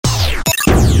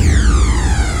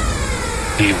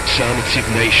The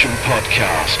Alternative Nation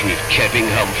podcast with Kevin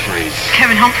Humphreys.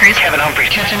 Kevin Humphreys. Kevin Humphreys.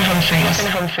 Kevin Humphreys.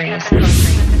 Kevin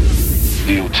Humphreys.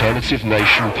 The Alternative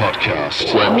Nation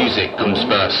podcast, where music comes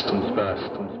first.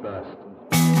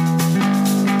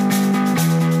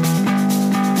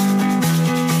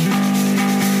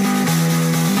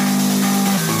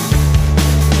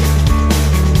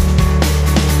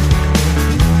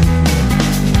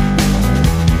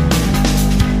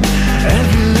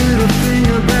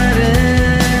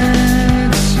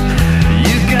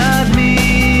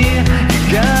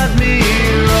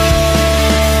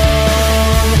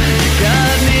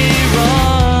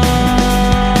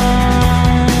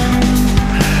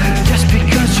 Just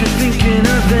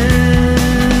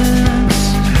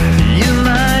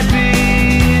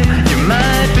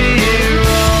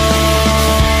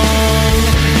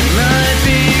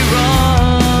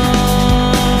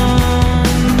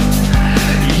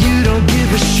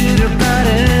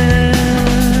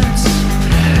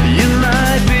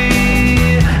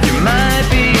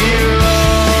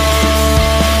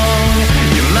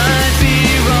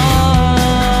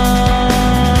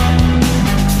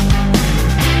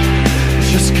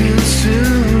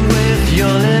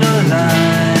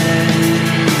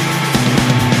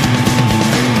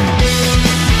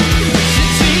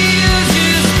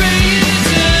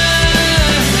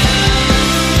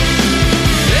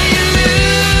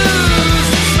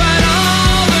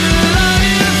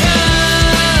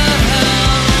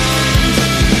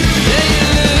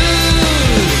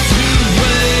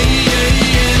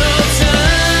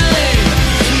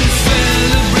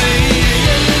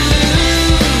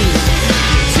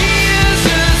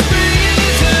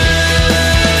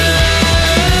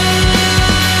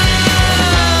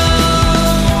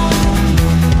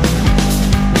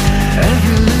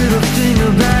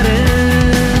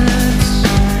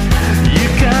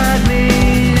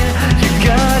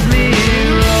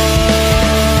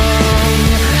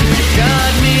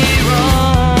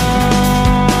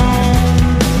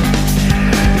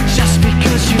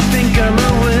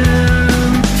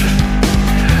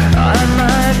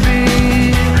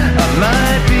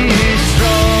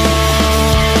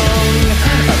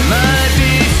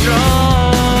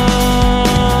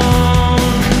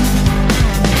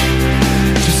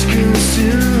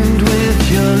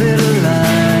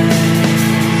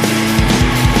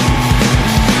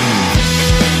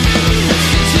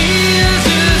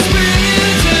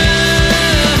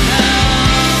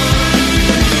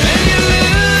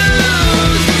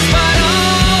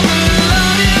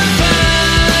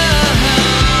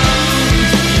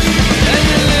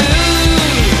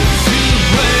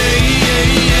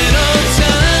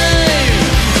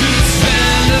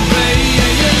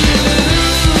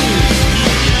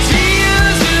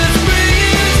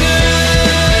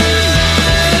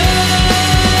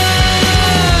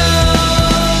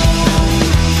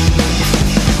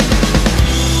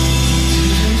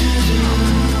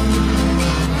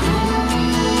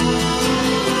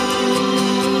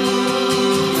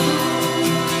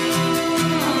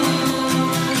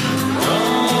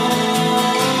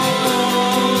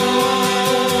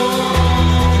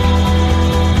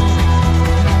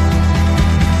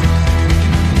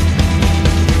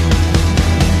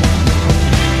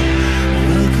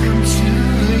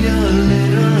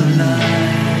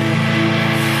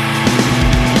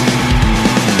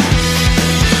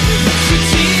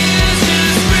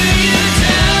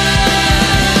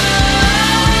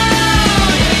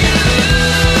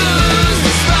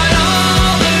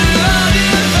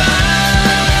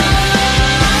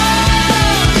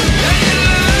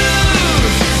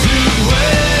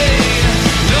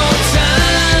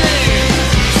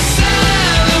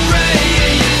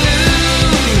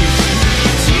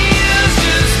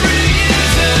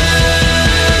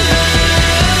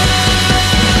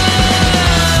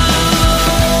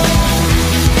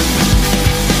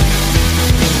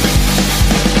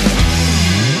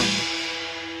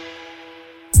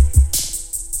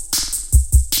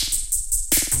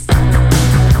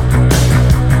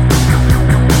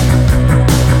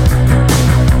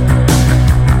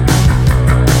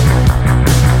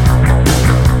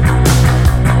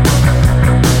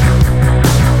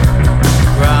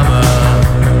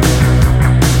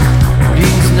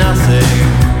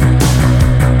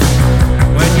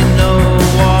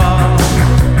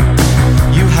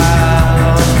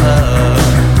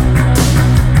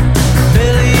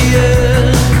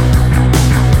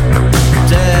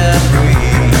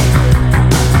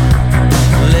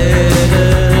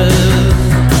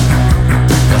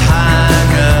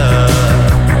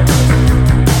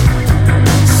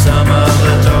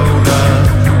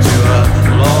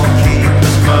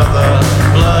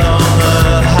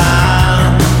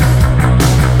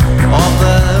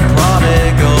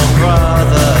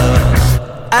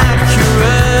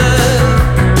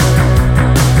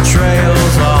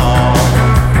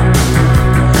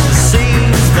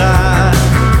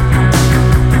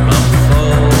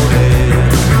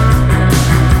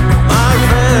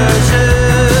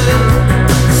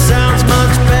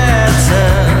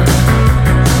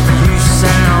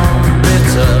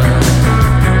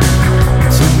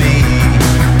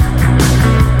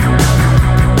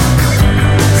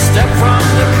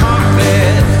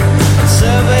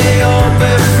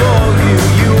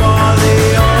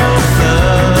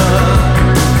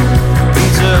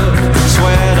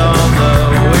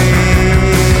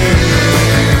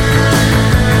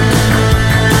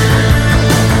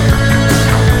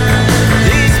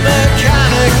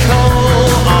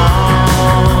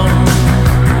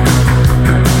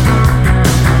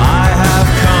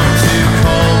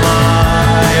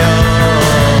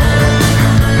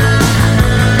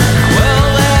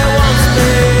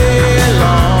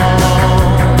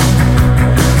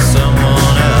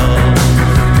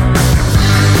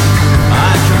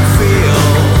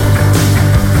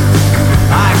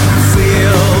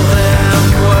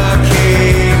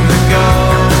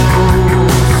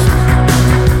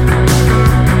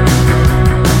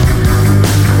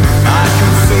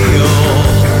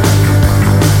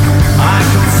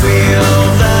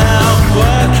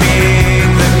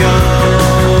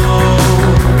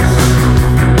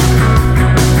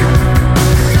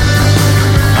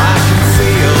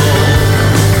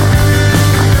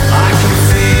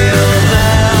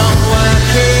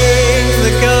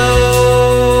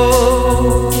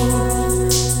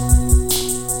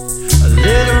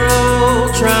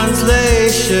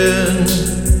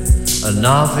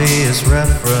obvious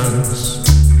reference,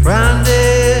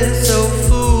 branded so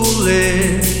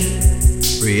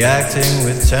foolish, reacting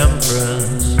with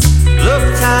temperance,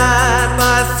 looked at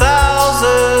by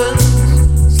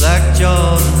thousands,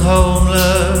 slack-jawed and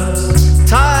homeless,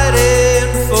 tied in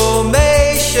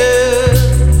formation,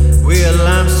 we're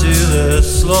lambs to the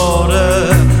slaughter,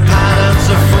 patterns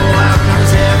of full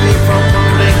outcomes heavy from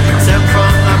holding, sent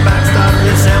from the backstop,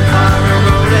 this empire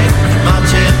eroding,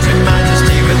 marching to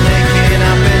majesty with naked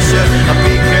ambition, a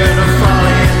beacon of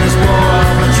folly in this war of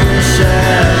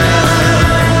attrition.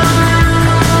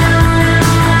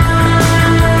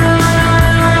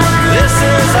 This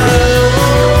is a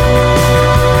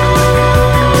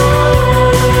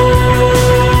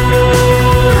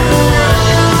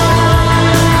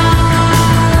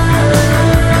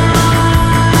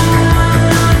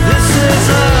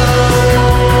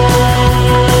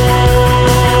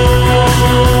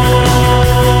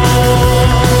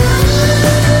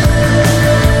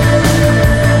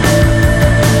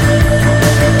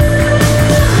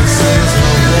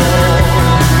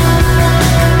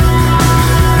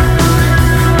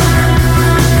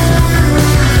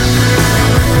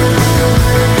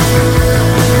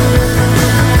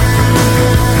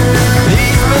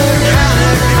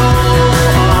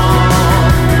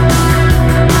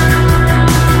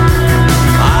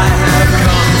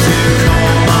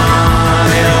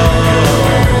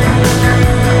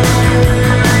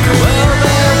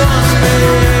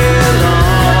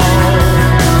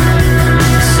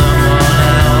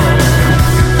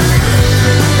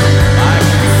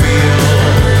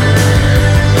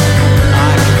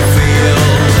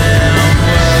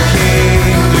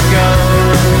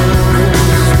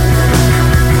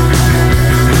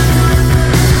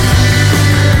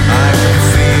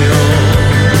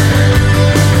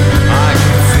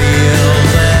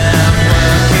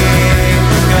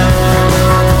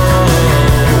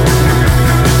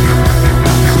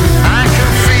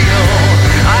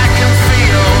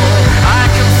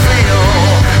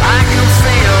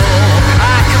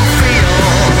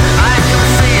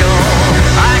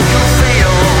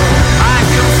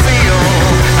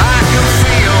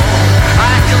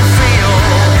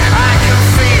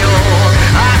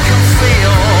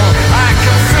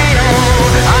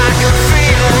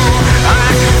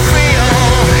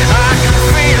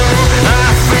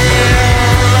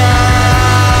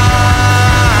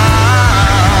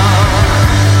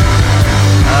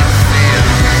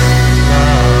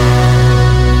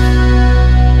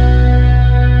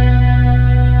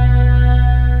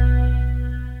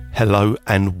Hello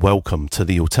and welcome to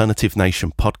the Alternative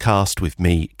Nation podcast with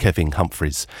me, Kevin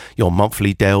Humphreys, your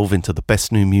monthly delve into the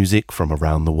best new music from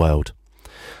around the world.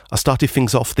 I started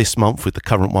things off this month with the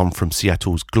current one from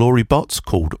Seattle's Glorybots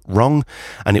called Wrong,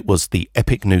 and it was the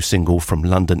epic new single from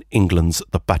London, England's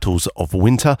The Battles of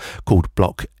Winter called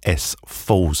Block S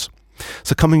Falls.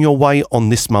 So coming your way on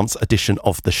this month's edition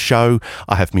of the show,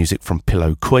 I have music from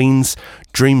Pillow Queens,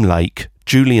 Dream Lake,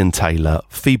 Julian Taylor,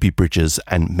 Phoebe Bridgers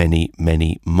and many,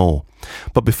 many more.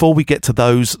 But before we get to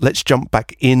those, let's jump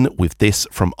back in with this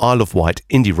from Isle of Wight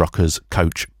indie rockers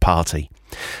Coach Party.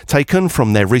 Taken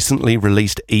from their recently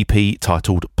released EP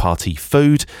titled Party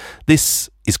Food, this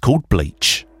is called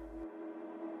Bleach.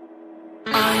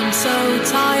 I'm so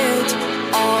tired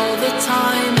all the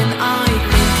time and I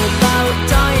think about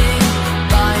dying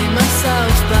by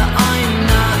myself, but I'm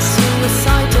not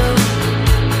suicidal,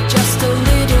 just a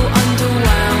little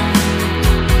underwhelmed.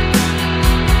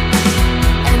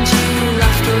 And you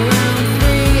left around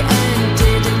 3 and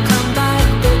didn't come back,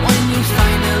 but when you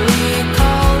finally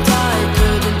called I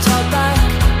couldn't talk back.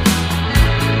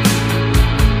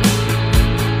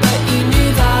 But you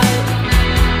knew that,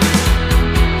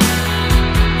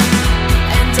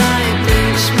 and I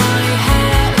bleached my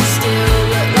hair and still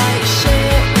look like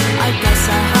shit. I guess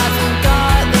I haven't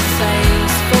got the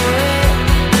face for it,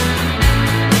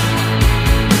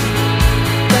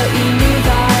 but you knew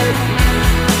that.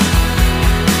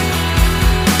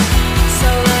 So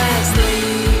let's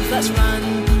leave, let's run,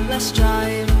 let's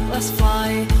drive, let's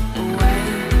fly away,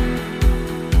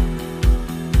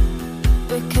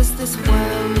 because this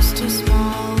world's too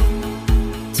small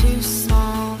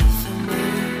for me.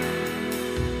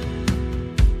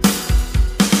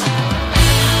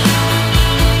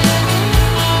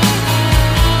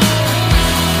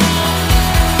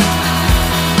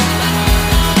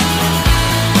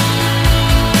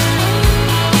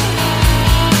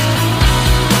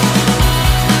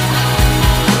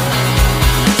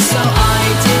 So I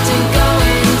didn't go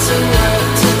into work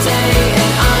today,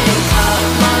 and I cut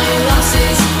my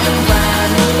losses and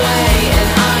ran away, and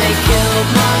I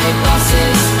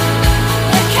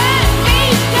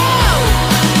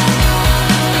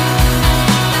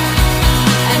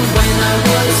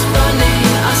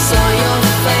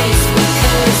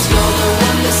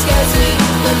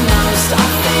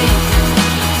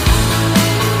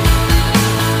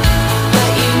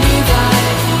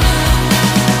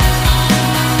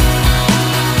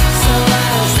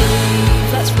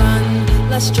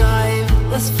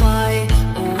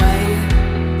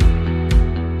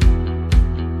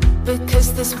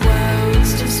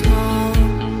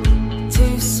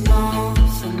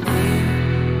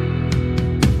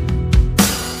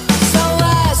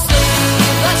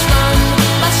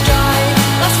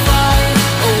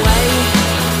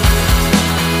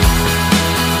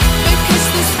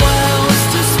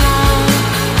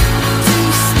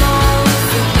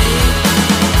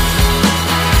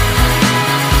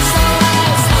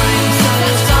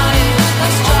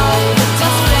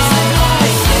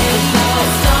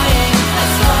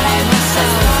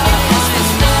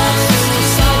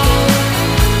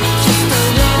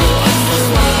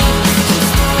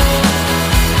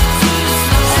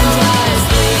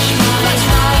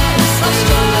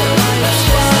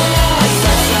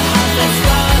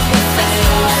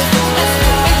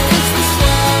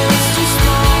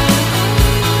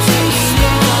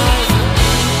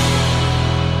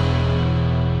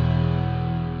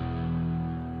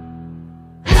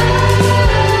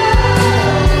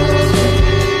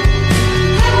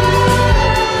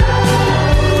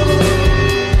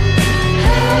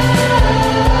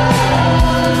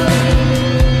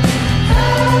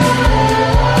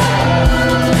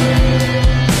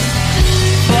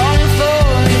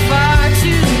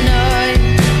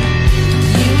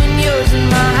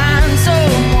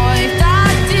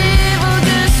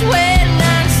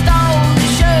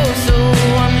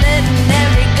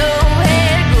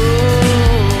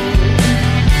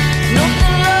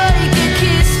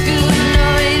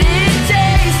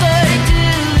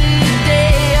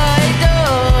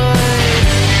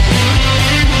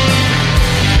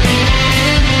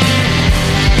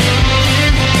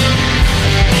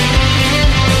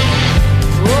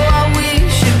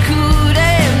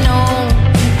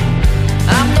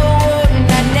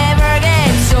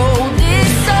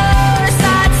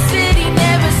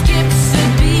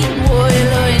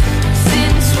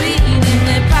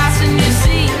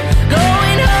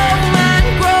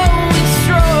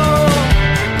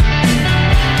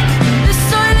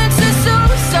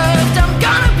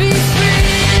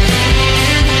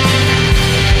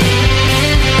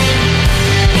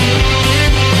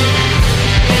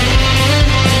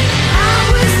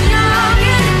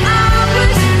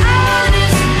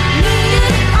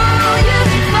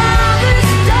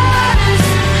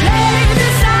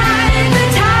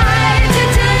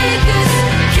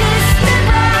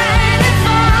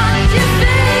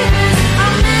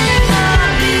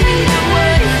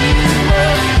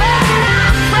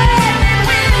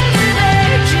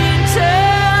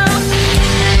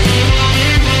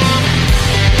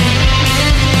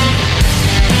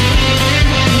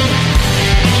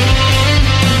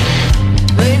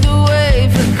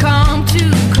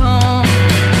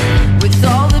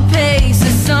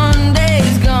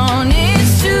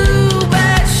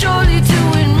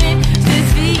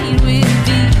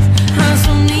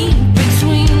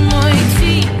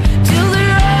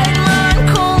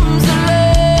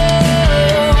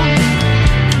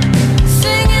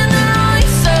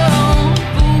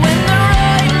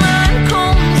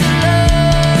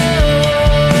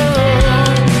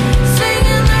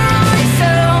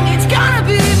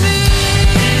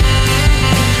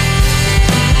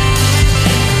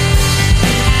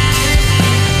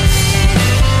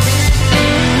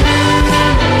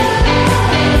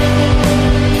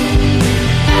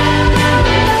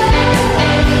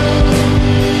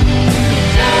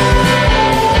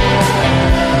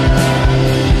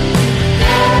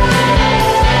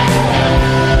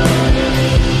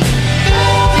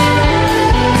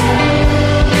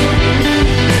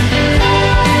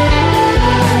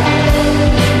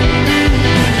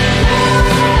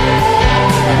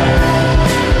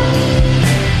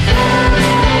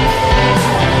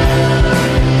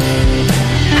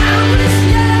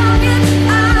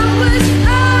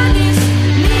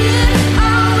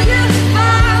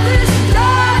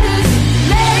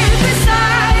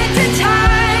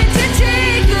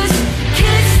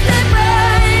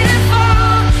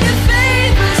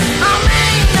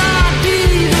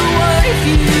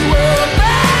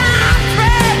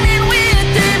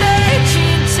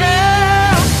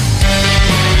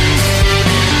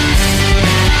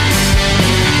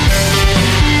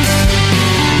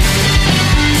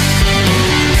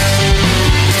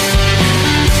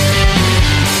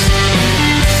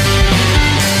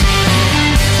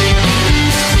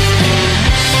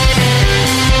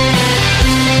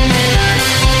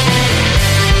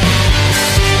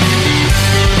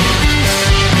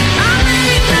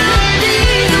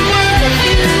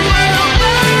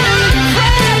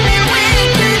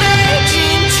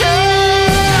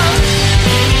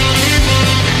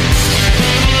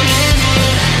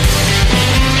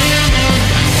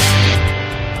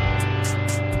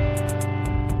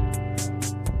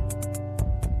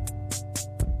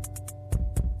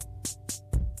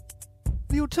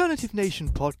Alternative Nation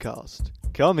podcast,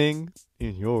 coming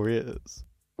in your ears.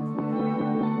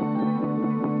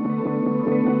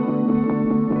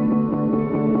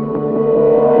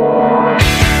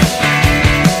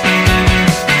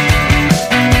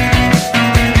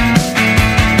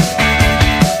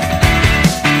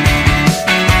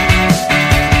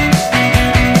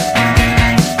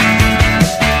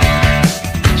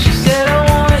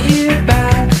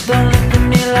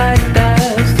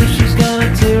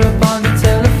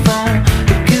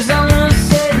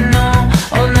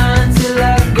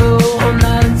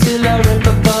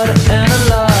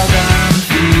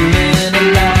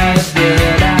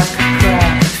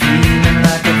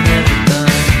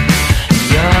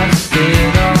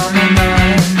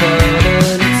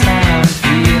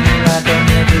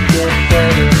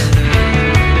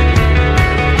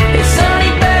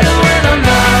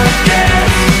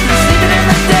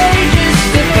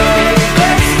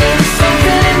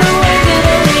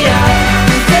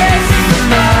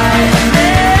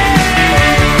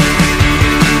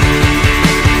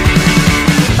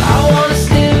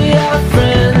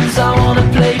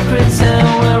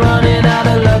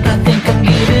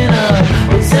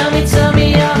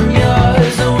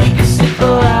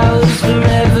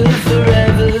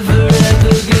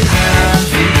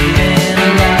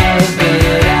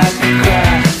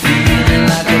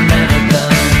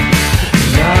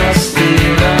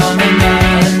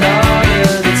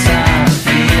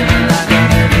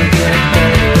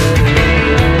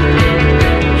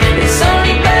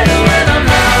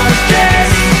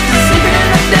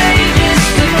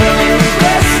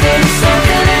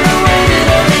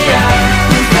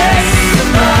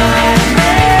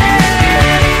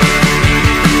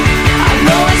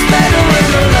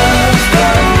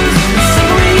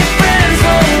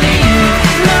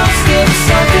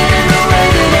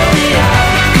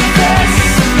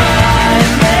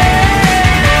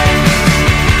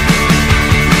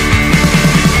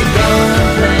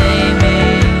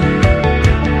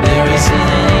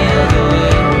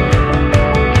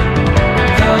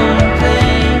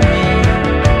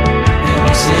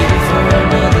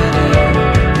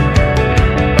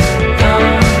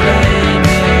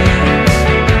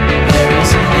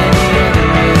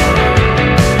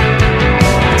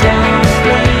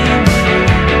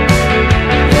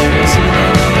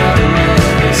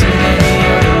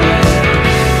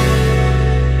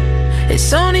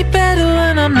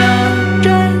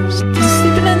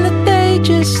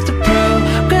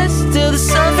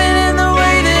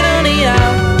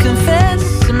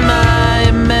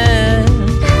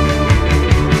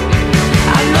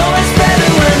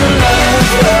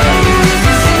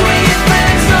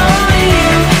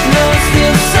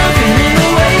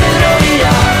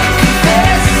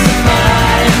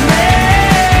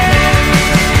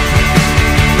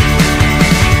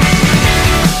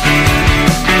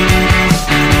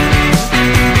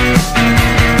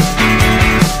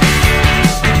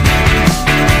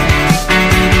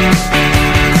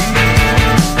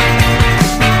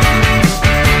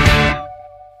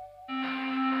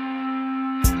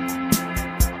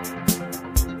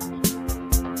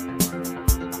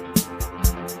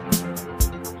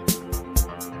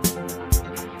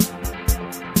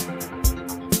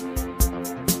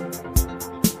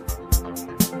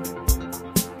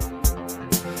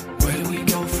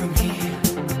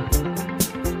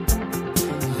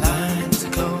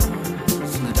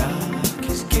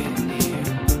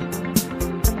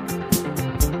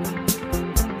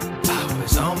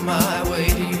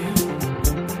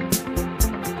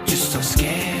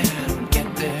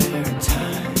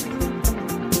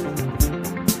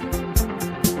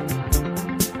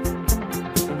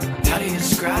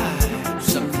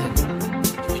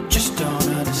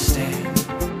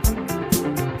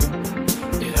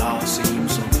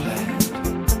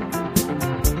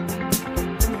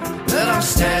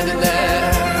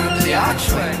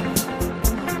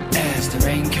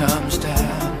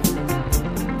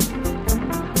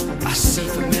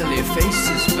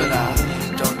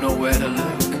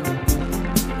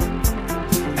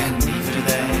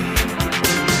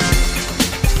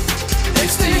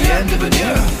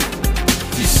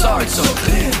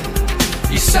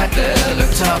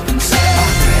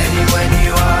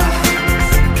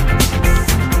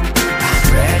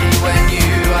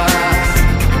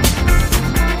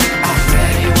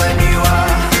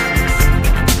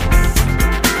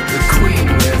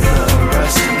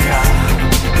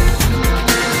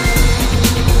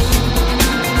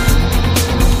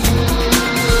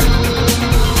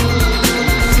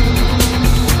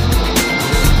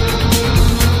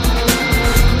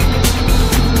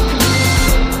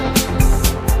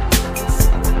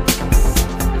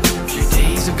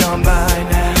 Gone by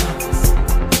now.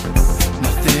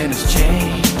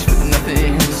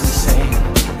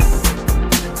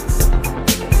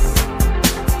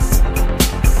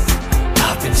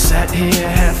 here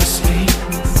half asleep,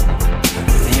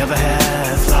 the other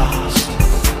half lost.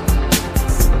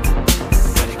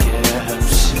 Better get up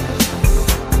soon.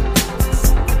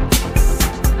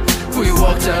 We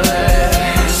walked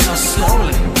LA so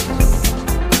slowly,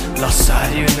 lost sight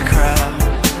of you in the crowd.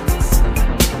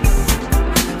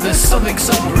 There's something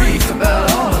so brief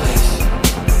about all of this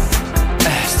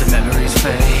as the memories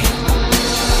fade.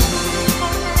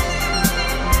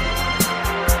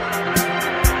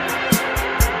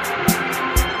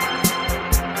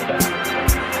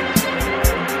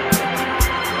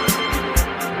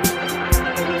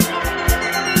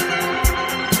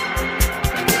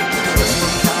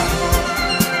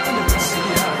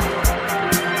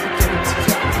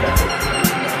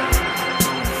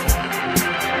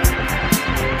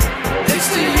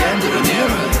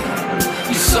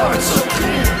 Saw it so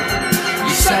clear.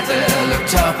 You sat there,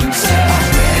 looked up and said,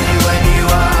 I'm ready when you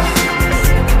are.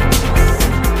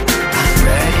 I'm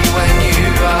ready when you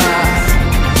are.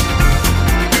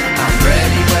 I'm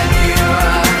ready when you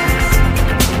are.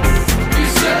 You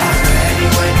said, I'm ready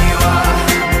when you are.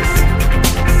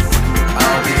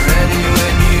 I'll be ready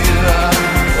when you are.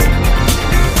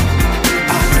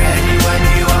 I'm ready when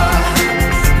you are.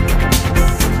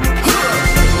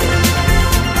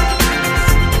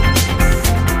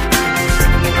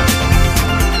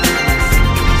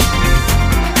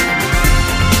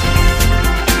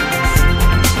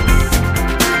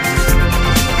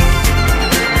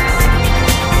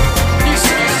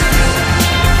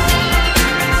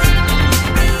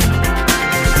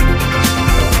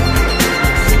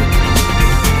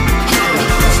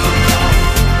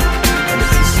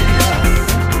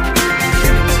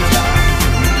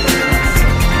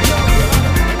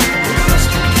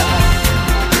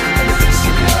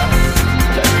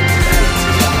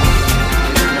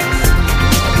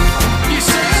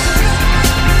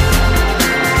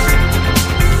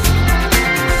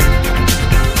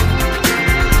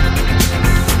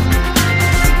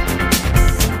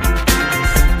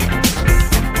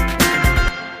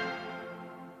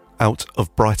 Out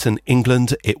of Brighton,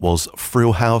 England, it was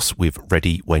Frill House with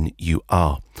Ready When You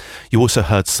Are. You also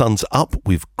heard Suns Up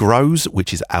with Grows,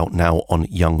 which is out now on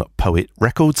Young Poet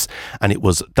Records, and it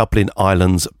was Dublin,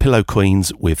 Ireland's Pillow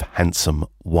Queens with Handsome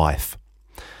Wife.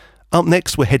 Up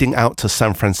next, we're heading out to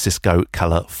San Francisco,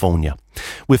 California,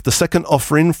 with the second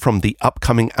offering from the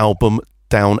upcoming album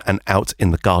Down and Out in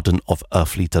the Garden of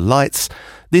Earthly Delights.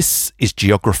 This is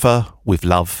Geographer with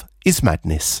Love is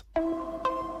Madness.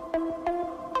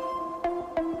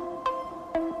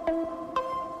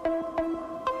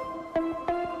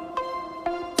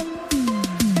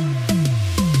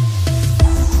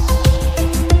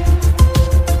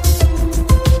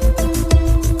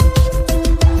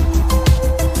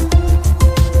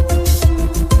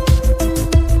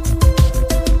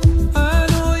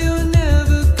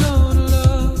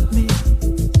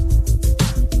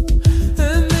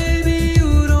 Maybe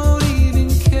you don't even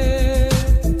care.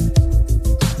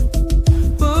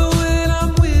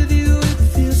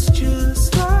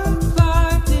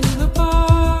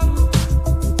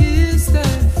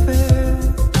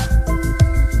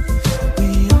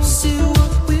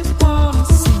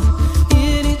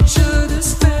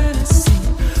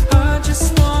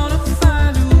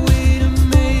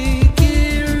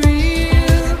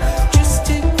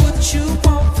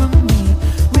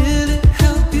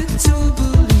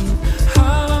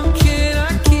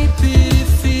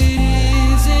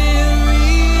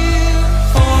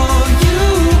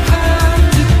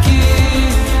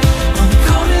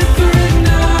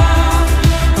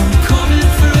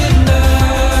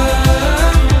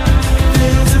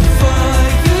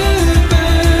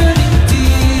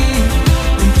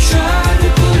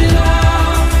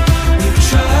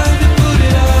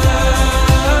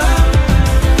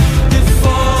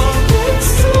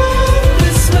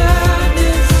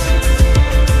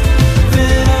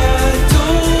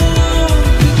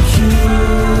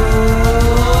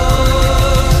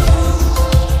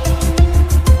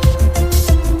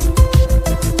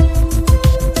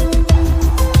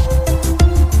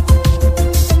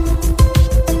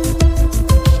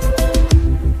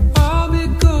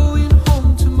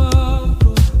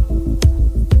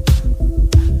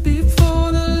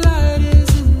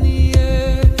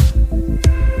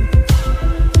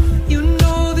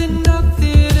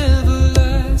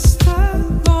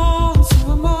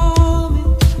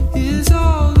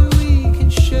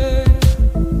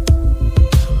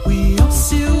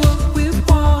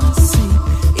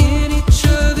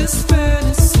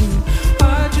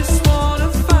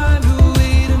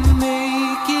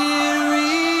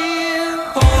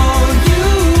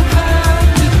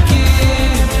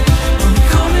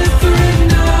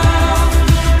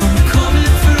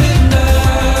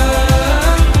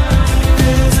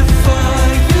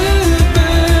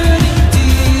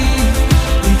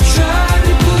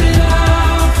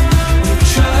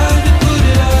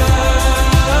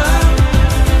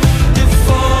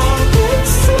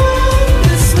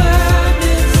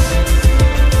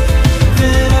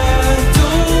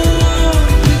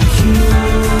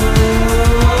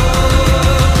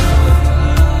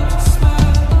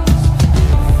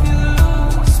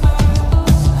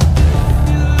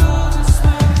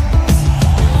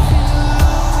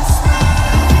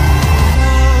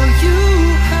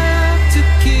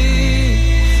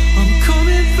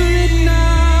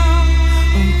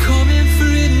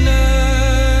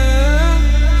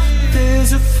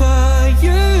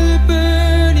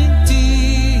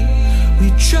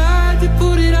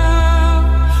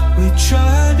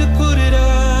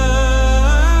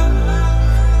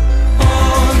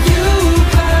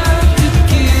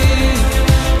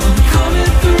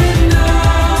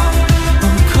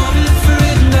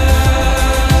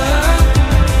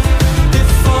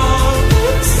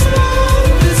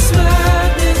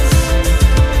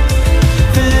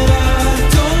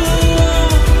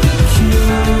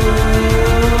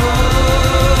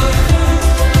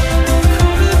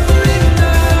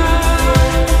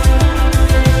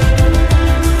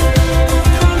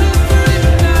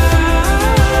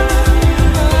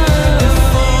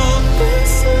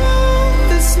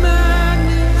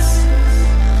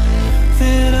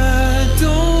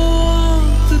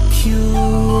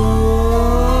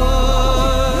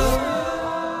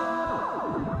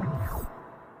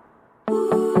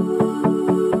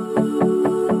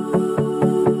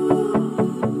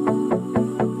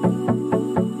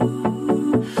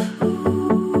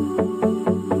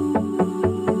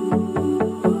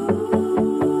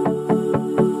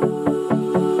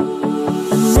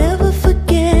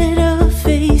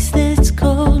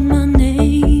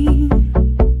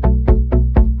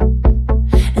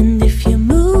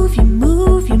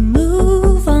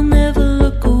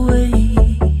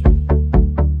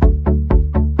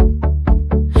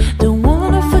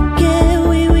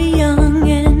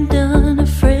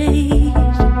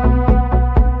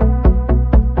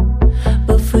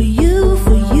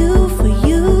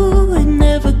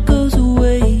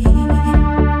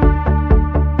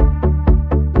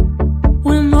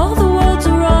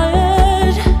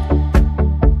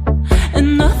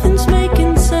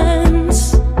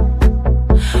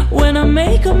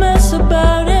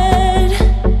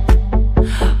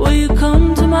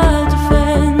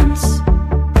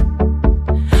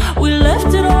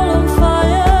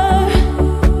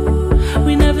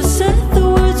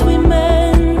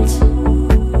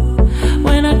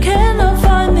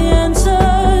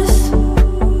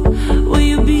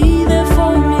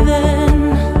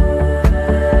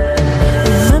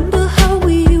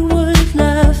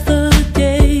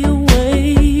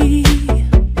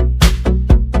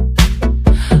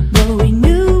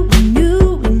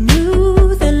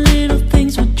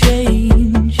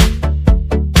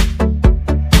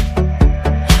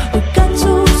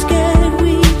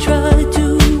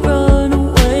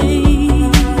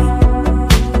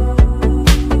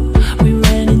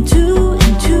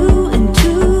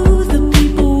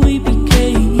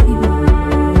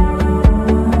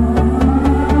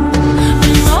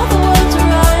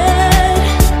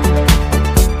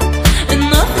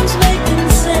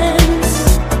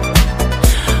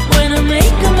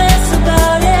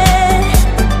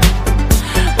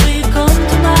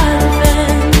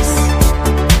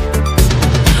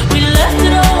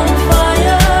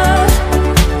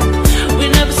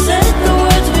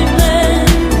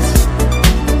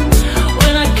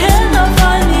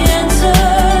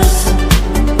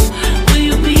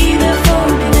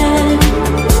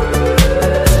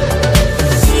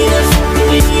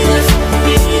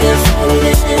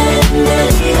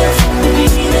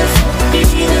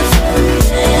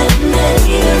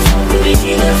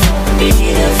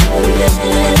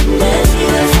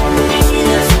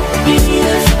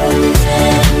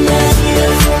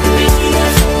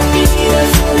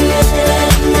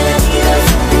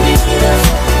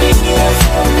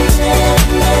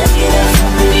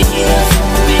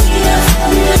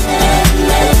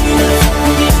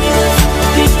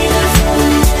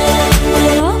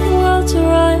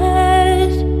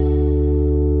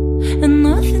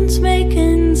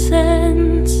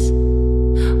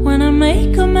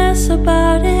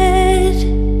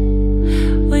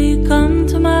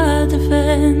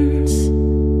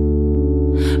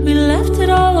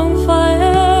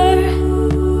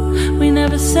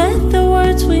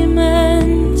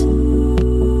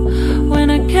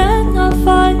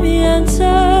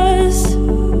 answers.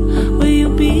 Will you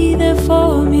be there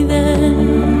for me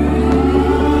then?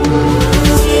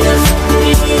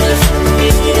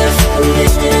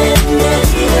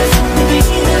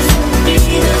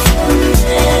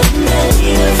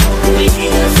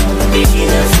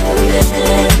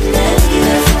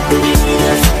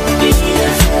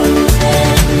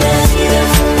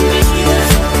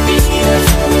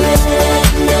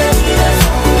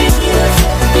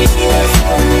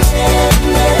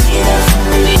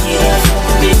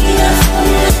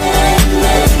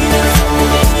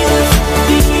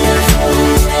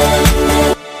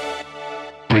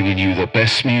 Bringing you the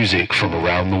best music from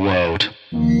around the world.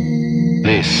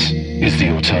 This is the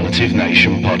Alternative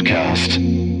Nation Podcast.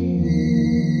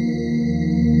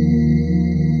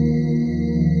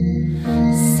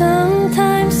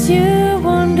 Sometimes you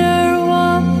wonder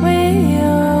what we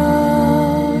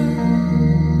are.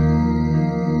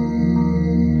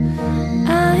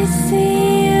 I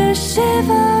see you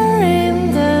shiver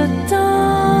in the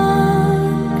dark,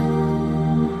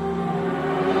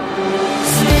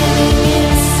 spinning in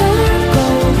a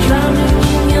circle, drowning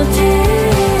in your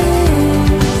tears,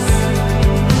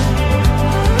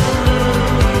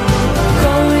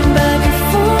 going back and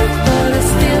forth, but I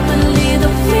still believe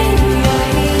that we are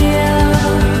here.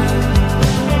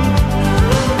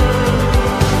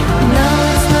 Now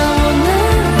it's now or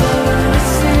never.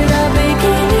 Is it a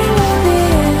beginning or the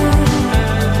end?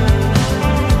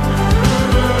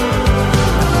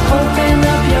 Open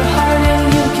up your heart and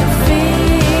you can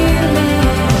feel it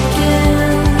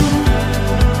again.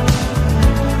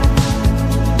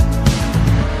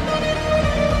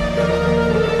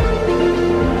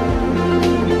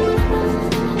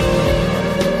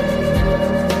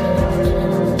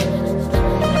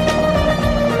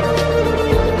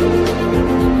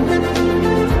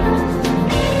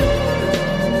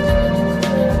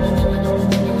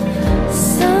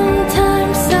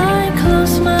 Sometimes I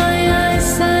close my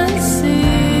eyes and see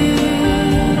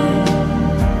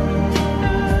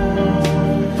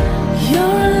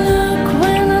your look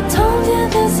when I told you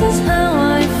this is how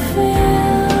I feel.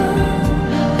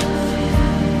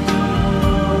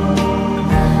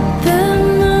 The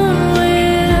moon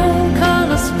will call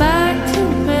us back to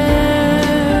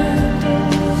bed.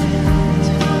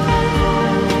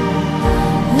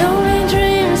 Lonely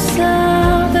dreams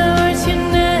of the words you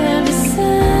never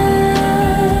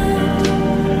said,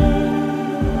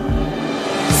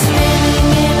 spinning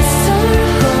in a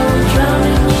circle,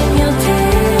 drowning in your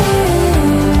tears,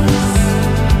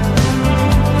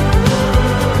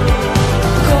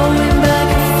 going back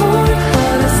and forth,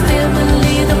 but I still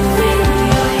believe that we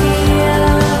are here.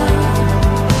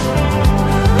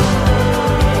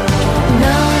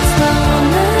 Now it's now or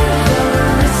never.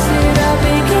 Is it a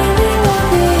beginning or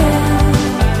the end?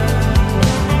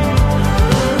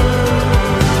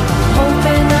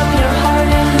 Open up your heart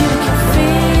and you can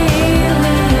feel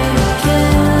it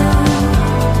again.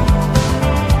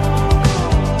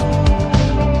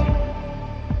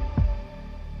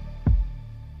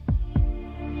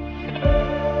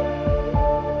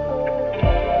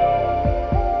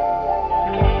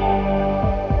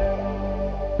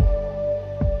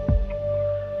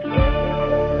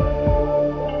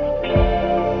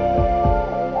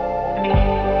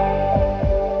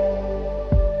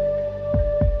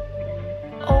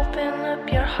 Open up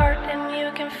your heart and you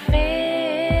can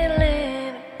feel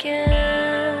it again.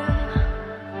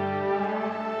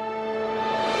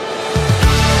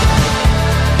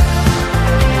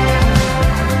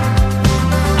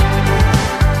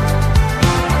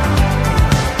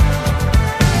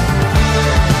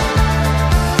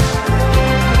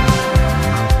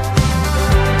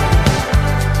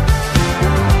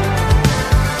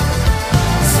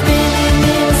 Spinning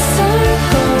in a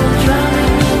circle,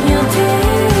 drowning in your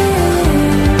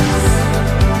tears,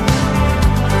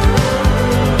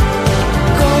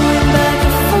 going back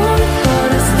and forth,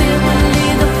 but I still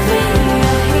believe that we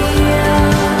are here.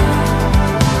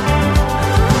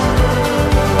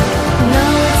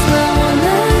 Now it's now or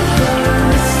never.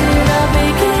 Is it a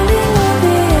beginning or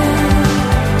the end?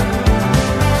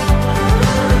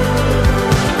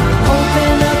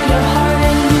 Open up your heart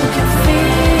and you can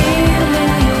feel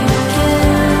it again.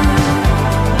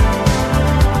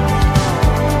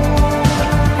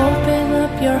 Open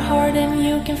up your heart and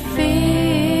you can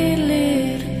feel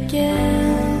it again.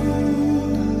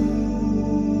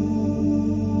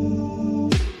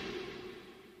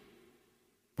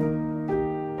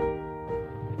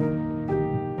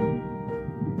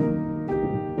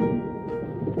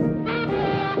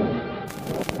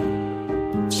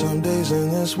 Some days in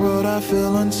this world I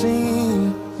feel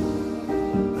unseen.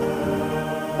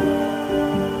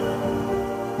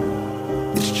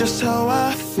 It's just how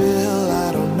I feel,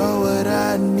 I don't know what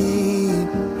I need.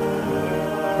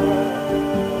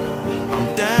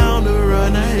 I'm down to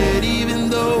run ahead even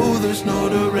though there's no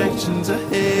directions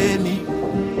ahead me.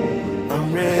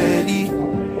 I'm ready.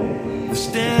 The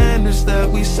standards that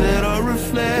we set are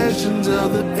reflections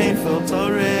of the pain felt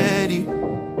already.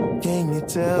 Can you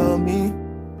tell me,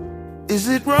 is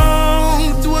it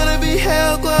wrong to wanna be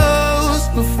held close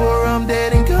before I'm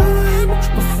dead and gone?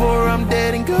 Before I'm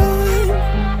dead and gone.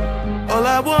 All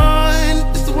I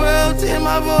want is the world to hear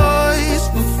my voice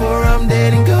before I'm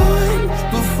dead and gone.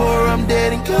 Before I'm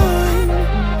dead and gone.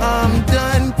 I'm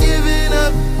done giving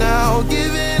up now,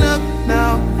 giving up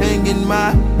now. Hanging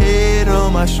my head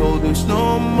on my shoulders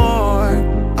no more.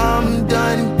 I'm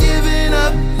done giving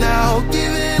up now,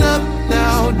 giving up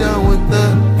now. Done with the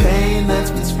pain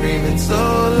that's been screaming so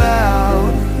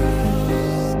loud.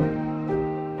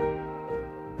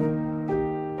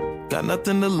 Got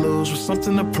nothing to lose, with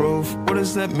something to prove. What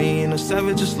does that mean? A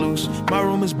savage is loose. My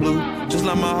room is blue, just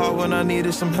like my heart when I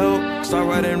needed some help. Start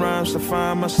writing rhymes to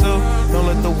find myself. Don't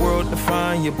let the world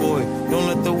define you, boy. Don't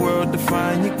let the world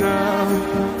define you,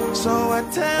 girl. So I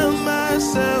tell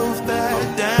myself that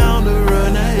I'm down to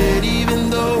run ahead even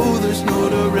though there's no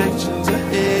directions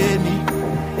ahead me.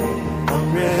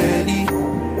 I'm ready.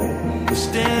 The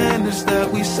standards that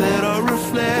we set are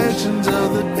reflections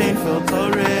of the pain felt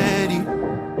already.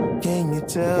 Can you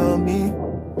tell me,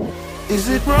 is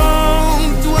it wrong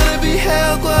to wanna be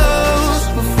held close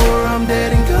before I'm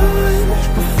dead and gone?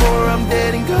 Before I'm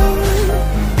dead and gone.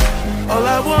 All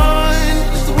I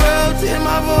want is the world to hear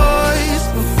my voice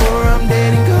before I'm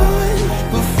dead and gone.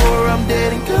 Before I'm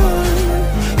dead and gone.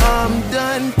 I'm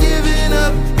done giving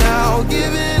up now,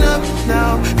 giving up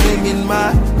now. Hanging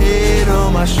my head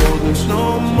on my shoulders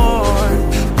no more.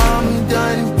 I'm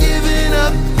done giving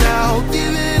up now,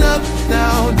 giving up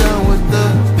now. Done with the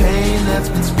pain that's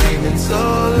been screaming so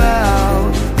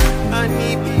loud. I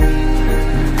need you.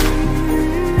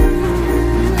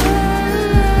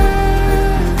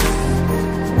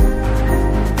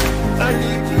 I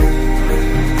need you.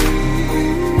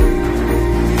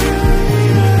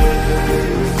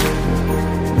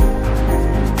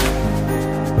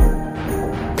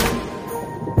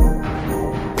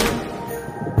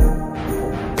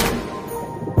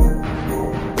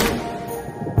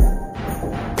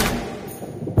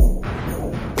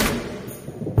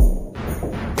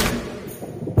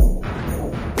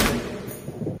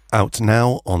 Out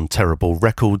now on Terrible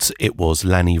Records, it was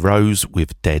Lanny Rose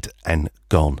with Dead and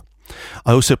Gone.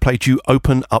 I also played you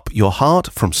Open Up Your Heart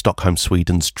from Stockholm,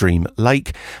 Sweden's Dream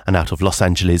Lake, and out of Los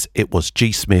Angeles it was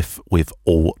G. Smith with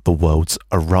All the World's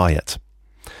a Riot.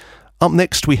 Up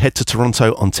next we head to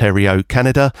Toronto, Ontario,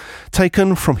 Canada,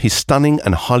 taken from his stunning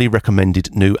and highly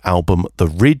recommended new album The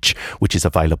Ridge, which is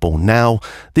available now.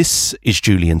 This is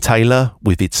Julian Taylor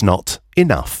with It's Not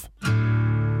Enough.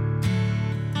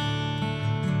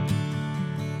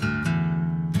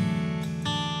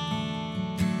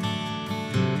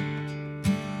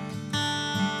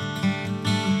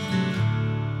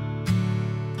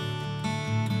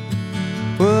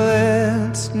 Well,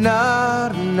 it's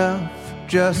not enough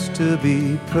just to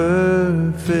be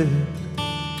perfect.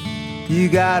 You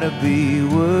gotta be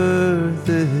worth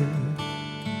it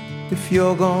if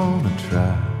you're gonna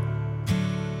try.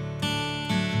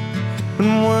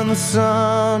 And when the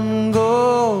sun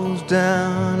goes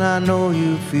down, I know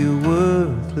you feel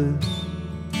worthless,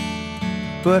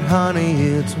 but honey,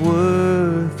 it's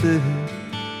worth it.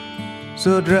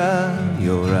 So dry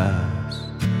your eyes.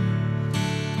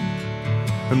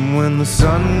 And when the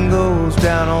sun goes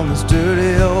down on this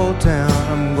dirty old town,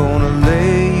 I'm gonna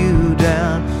lay you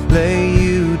down, lay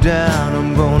you down.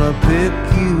 I'm gonna pick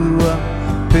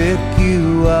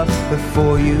you up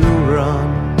before you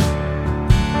run.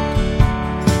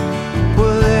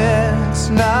 Well, it's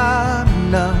not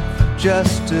enough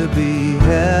just to be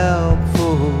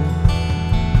helpful.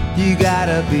 You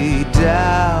gotta be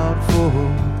doubtful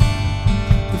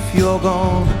if you're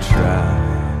gonna try.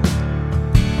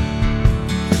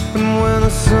 And when the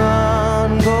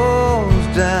sun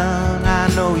goes down,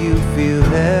 I know you feel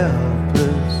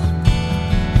helpless.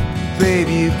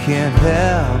 Baby, you can't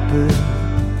help it.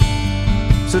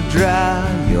 So dry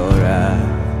your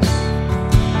eyes.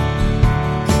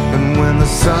 And when the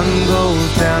sun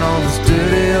goes down on this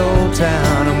dirty old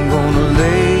town, I'm gonna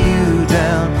lay you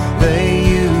down, lay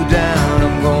you down.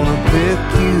 I'm gonna pick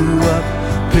you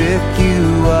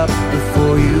up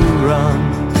before you run.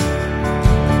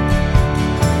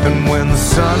 And when the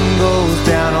sun goes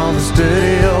down on this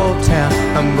dirty old town,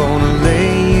 I'm gonna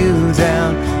lay you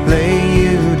down, lay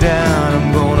you down.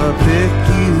 I'm gonna pick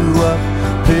you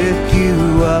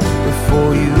up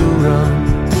before you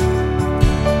run.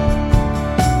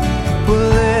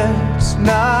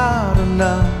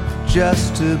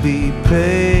 to be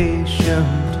patient.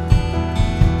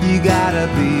 You gotta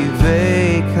be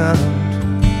vacant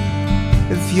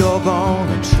if you're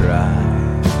gonna try.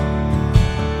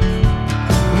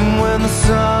 And when the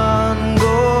sun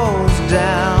goes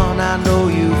down, I know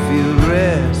you feel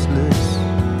restless.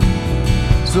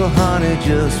 So honey,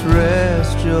 just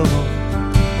rest your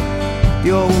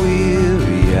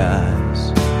weary eyes.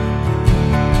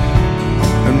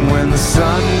 And when the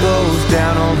sun goes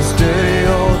down on this dirty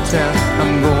old town,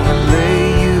 I'm gonna lay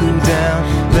you down,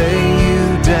 lay you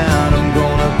down. I'm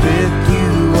gonna pick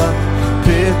you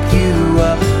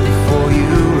up before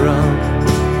you run.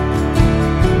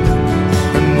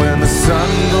 And when the sun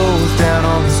goes down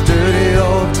on this dirty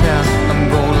old town, I'm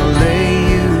gonna lay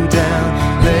you down,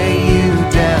 lay you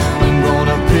down. I'm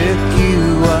gonna pick you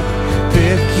up.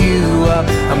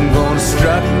 I'm gonna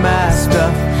strut my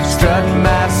stuff.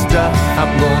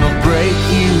 I'm gonna break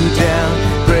you down.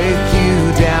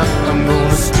 I'm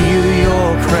gonna steal your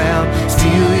crown,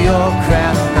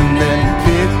 and then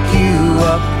pick you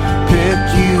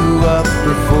up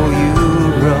before you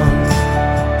run.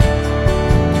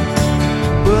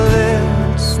 Well,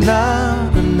 it's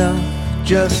not enough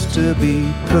just to be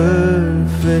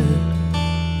perfect.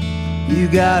 You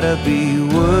gotta be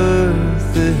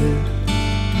worth it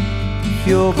if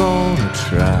you're gonna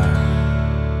try.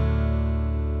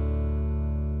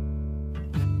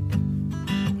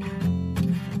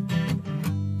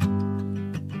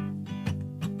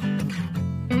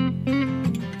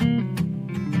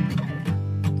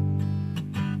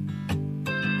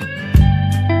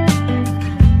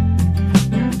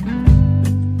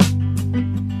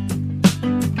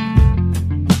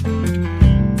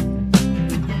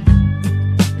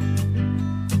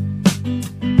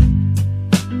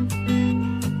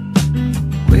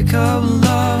 Wake up,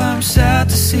 love, I'm sad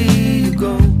to see you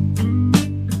go.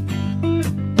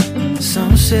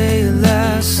 Some say you'll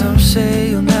last, some say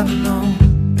you'll never know.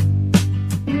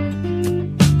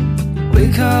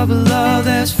 Wake up, love,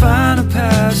 there's final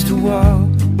past to walk.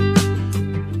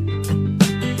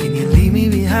 Can you leave me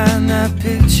behind that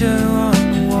picture on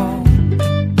the wall?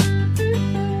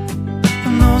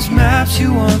 And those maps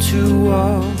you want to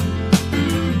walk.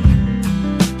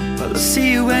 Well, I'll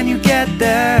see you when you get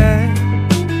there.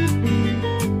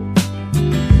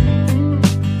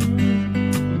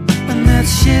 That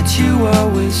shit you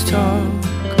always talk,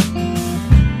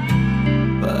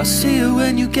 but I'll see you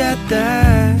when you get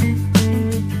there.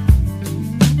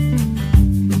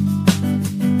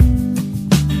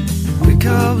 Wake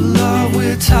up, love,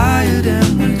 we're tired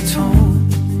and we're torn.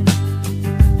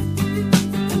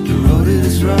 The road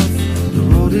is rough, the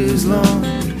road is long.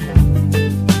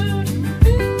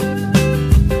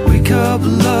 Wake up,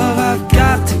 love, I've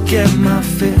got to get my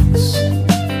fix.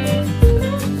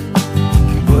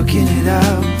 Working it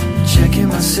out, checking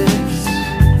my six.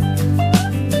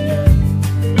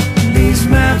 These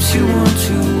maps you want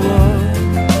to walk,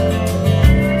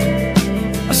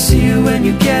 I'll see you when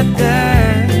you get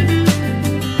there.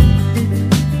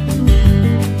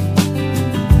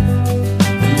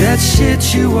 And that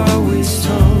shit you always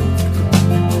talk,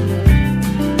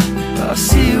 I'll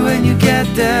see you when you get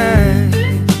there.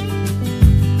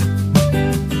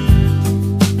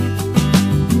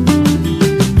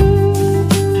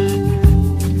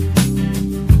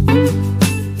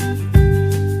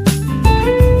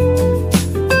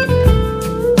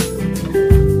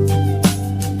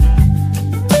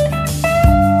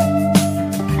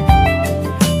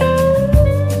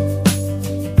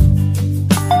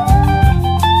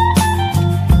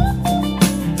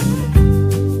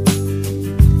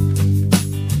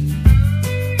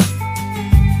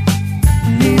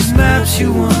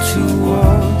 You want to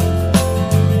walk,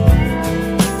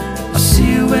 I'll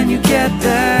see you when you get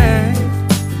there.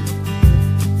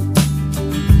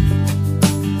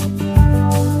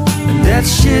 And that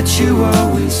shit you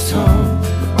always talk,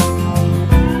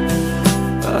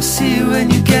 I'll see you when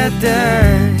you get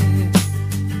there.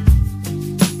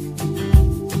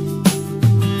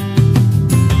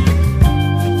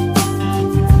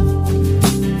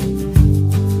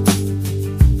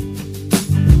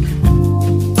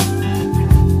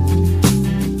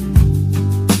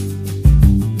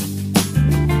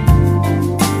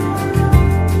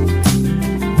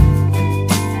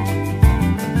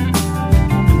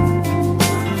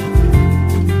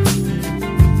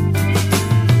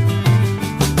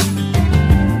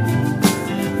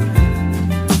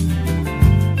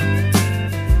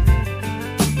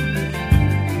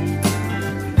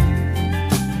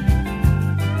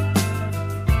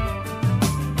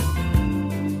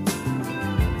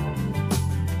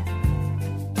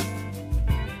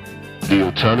 The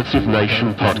Alternative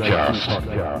Nation Podcast.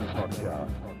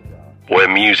 where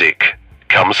music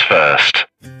comes first.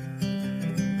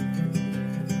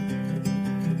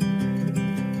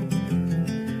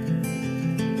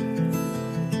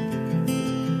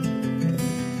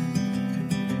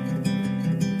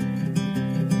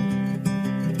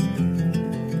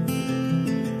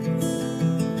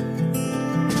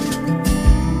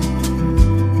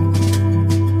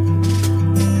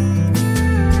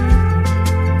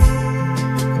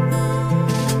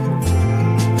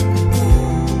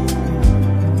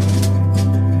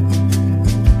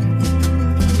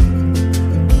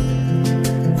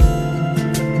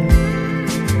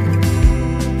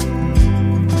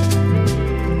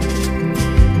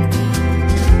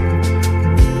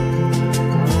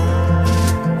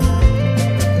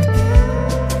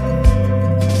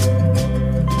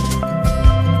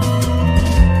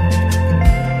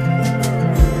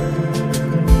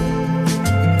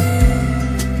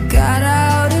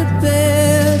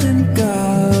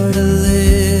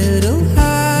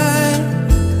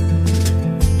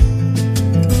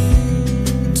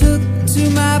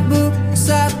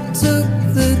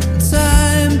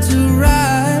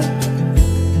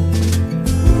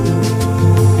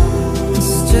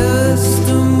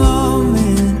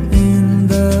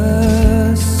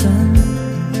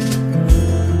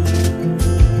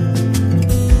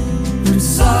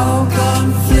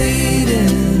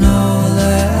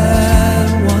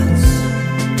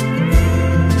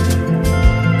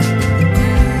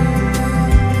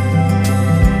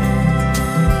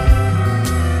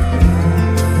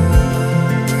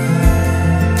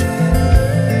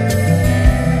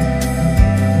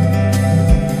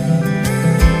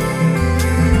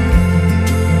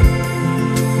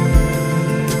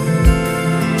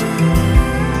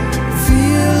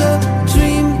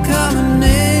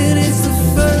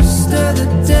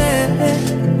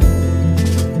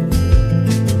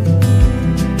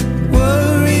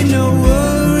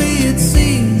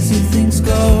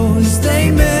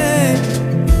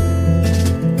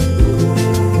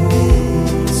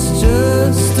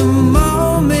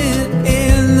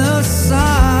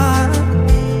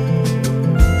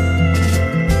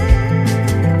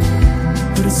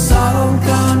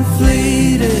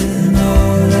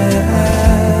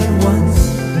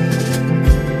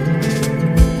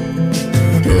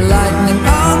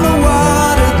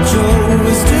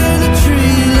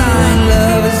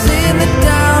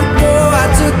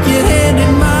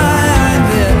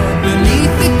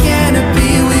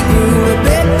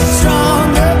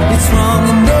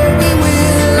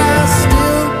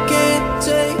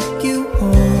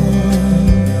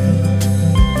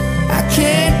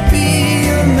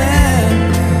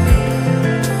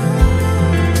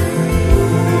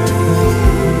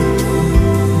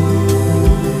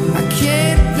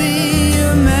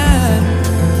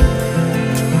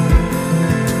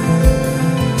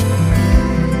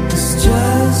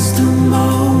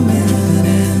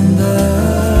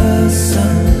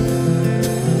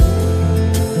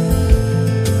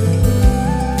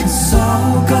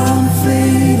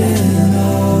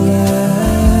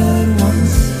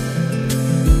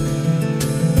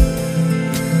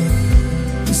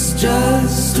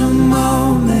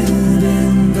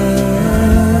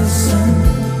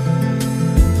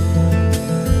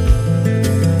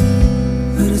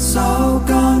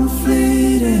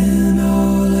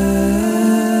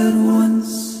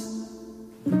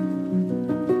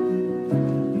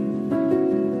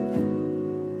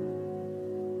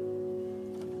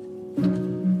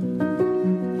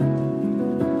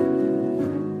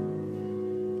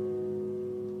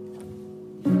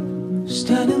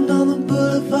 Standing on the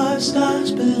boulevard,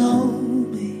 stars below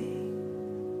me.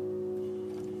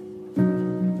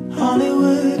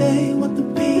 Hollywood ain't what the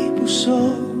people saw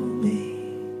me.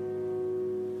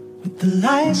 With the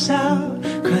lights out,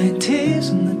 crying tears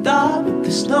in the dark, but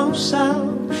there's no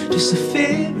sound. Just a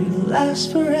fear it'll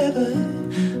last forever.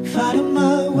 Fighting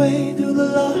my way through the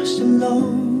lost and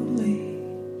lonely.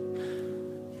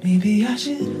 Maybe I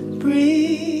should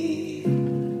breathe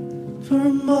for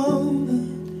a moment.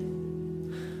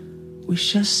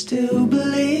 Wish I still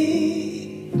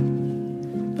believe,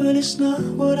 but it's not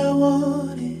what I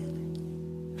wanted.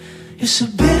 It's a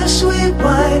bittersweet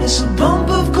wine, it's a bump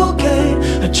of cocaine.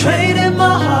 I traded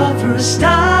my heart for a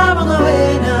star on the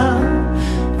way now.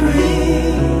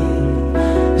 Breathe,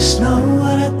 it's not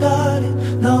what I thought it,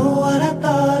 not what I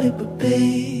thought it would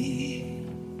be.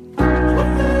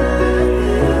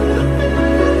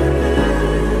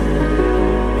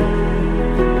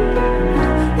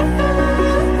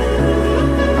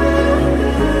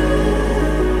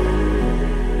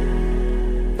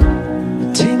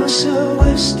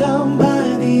 Silhouettes down by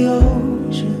the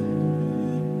ocean.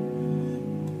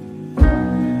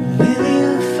 Really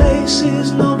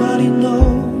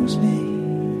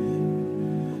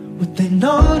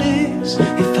waters,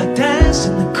 if I danced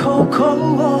in the cold,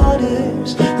 cold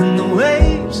waters, and the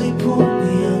waves they pull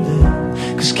me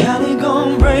under, 'cause Cali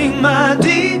gon' break my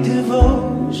deep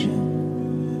devotion.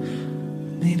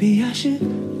 Maybe I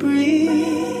should breathe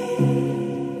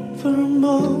for a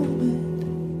moment.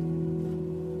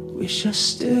 Wish I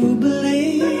still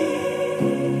believe,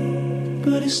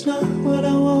 but it's not what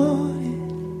I wanted.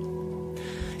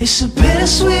 It's a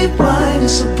bittersweet wine,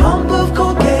 it's a pump of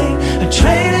cocaine. I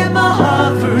traded my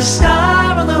heart for a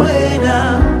star on the way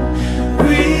down.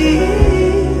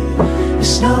 Breathe,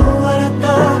 it's not what I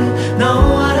thought it, not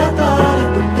what I thought it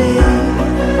would be.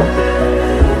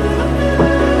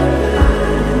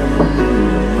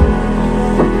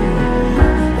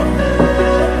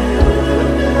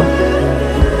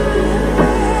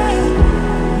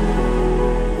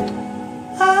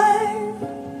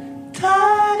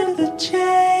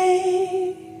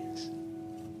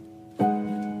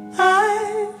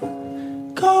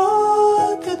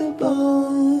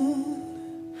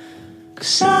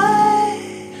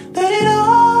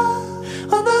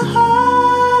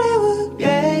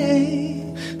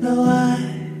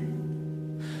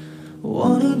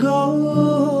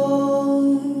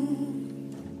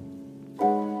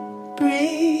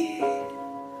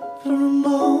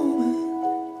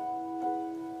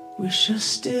 Wish I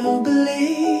still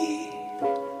believe,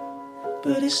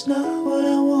 but it's not what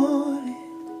I wanted.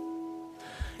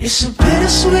 It's a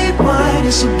bittersweet wine,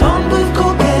 it's a pump of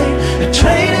cocaine. I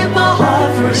traded my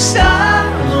heart for a star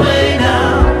on the way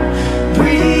down.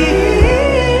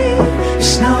 Breathe,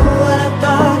 it's not what I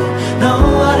thought it, not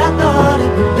what I thought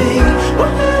it would be.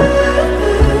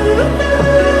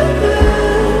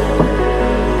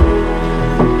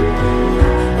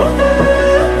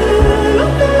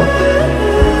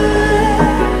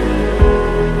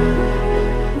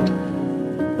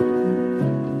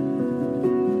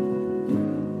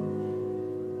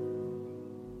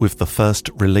 With the first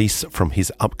release from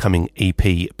his upcoming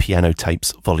EP Piano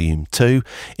Tapes Volume 2,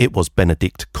 it was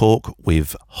Benedict Cork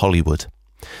with Hollywood.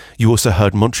 You also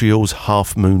heard Montreal's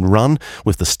Half Moon Run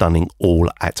with the stunning All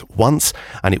at Once,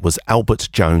 and it was Albert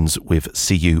Jones with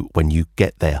See You When You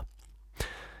Get There.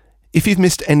 If you've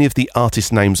missed any of the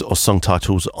artist names or song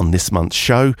titles on this month's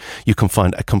show, you can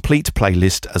find a complete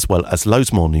playlist as well as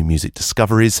loads more new music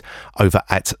discoveries over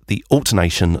at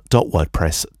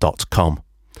thealternation.wordpress.com.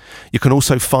 You can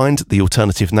also find The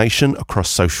Alternative Nation across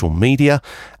social media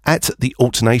at The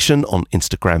Alternation on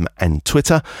Instagram and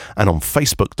Twitter, and on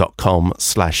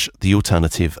facebook.com/The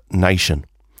Alternative Nation.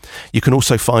 You can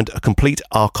also find a complete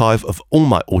archive of all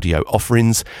my audio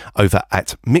offerings over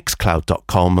at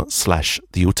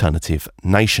mixcloud.com/The Alternative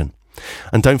Nation.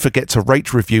 And don't forget to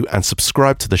rate, review and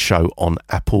subscribe to the show on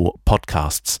Apple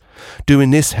Podcasts.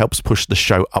 Doing this helps push the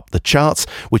show up the charts,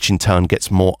 which in turn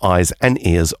gets more eyes and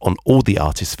ears on all the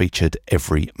artists featured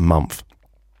every month.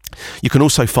 You can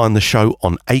also find the show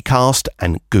on Acast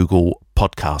and Google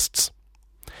Podcasts.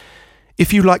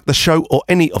 If you like the show or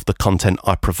any of the content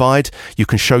I provide, you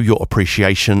can show your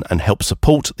appreciation and help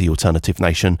support The Alternative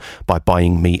Nation by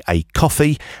buying me a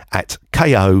coffee at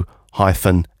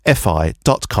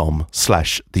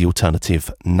ko-fi.com/The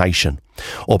Alternative Nation,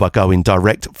 or by going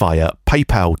direct via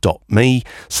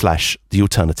paypal.me/The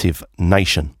Alternative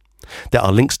Nation. There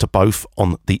are links to both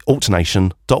on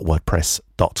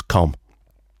thealternation.wordpress.com.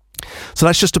 So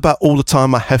that's just about all the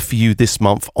time I have for you this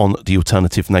month on the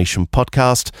Alternative Nation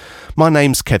podcast. My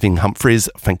name's Kevin Humphreys.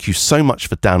 Thank you so much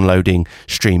for downloading,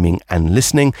 streaming and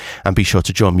listening, and be sure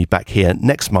to join me back here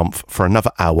next month for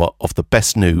another hour of the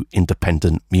best new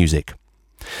independent music.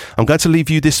 I'm going to leave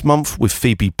you this month with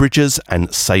Phoebe Bridgers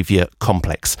and Saviour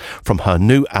Complex from her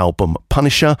new album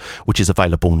Punisher, which is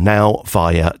available now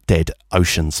via Dead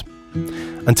Oceans.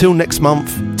 Until next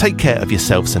month, take care of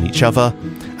yourselves and each other,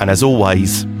 and as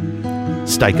always,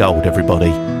 stay gold,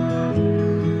 everybody.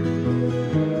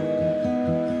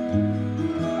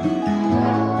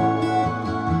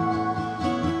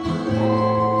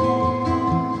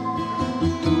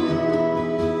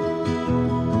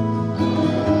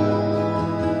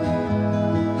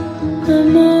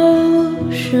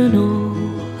 Emotional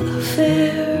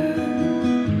affair,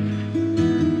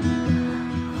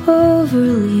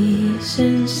 overly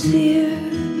sincere,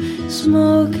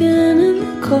 smoking in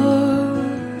the car,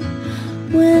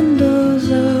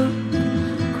 windows up,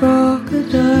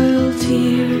 crocodile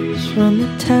tears from the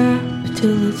tap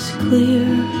till it's clear,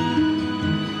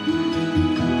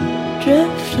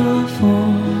 drift off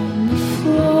on the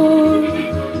floor,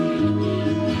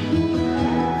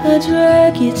 I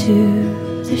drag you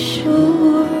to the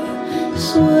shore,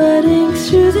 sweating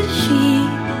through the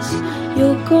sheets,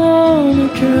 you're gonna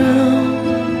drown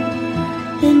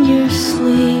in your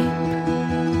sleep.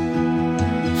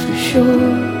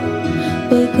 shore.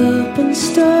 Wake up and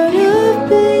start a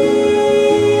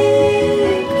big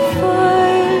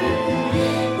fire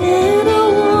in a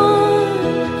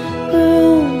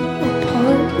one-room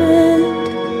apartment,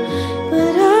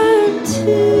 but I'm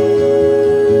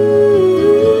too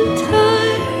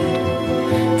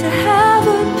tired to have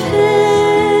a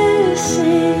pissing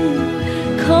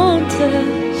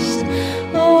contest.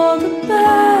 All the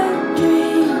bad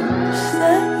dreams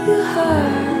that you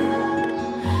hide,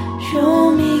 show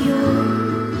me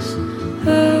yours,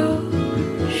 I'll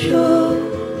show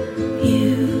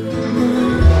you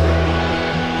mine.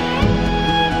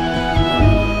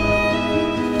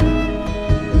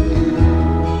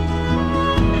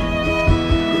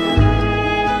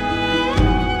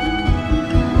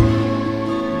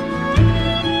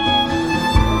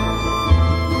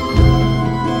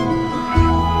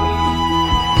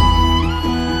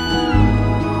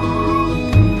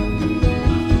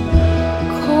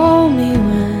 Call me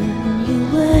when you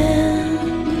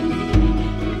land.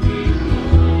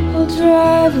 I'll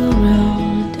drive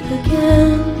around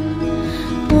again.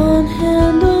 One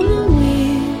hand on the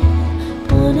wheel,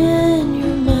 one in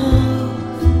your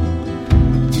mouth.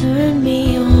 Turn me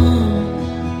on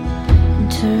and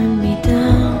turn me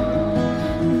down.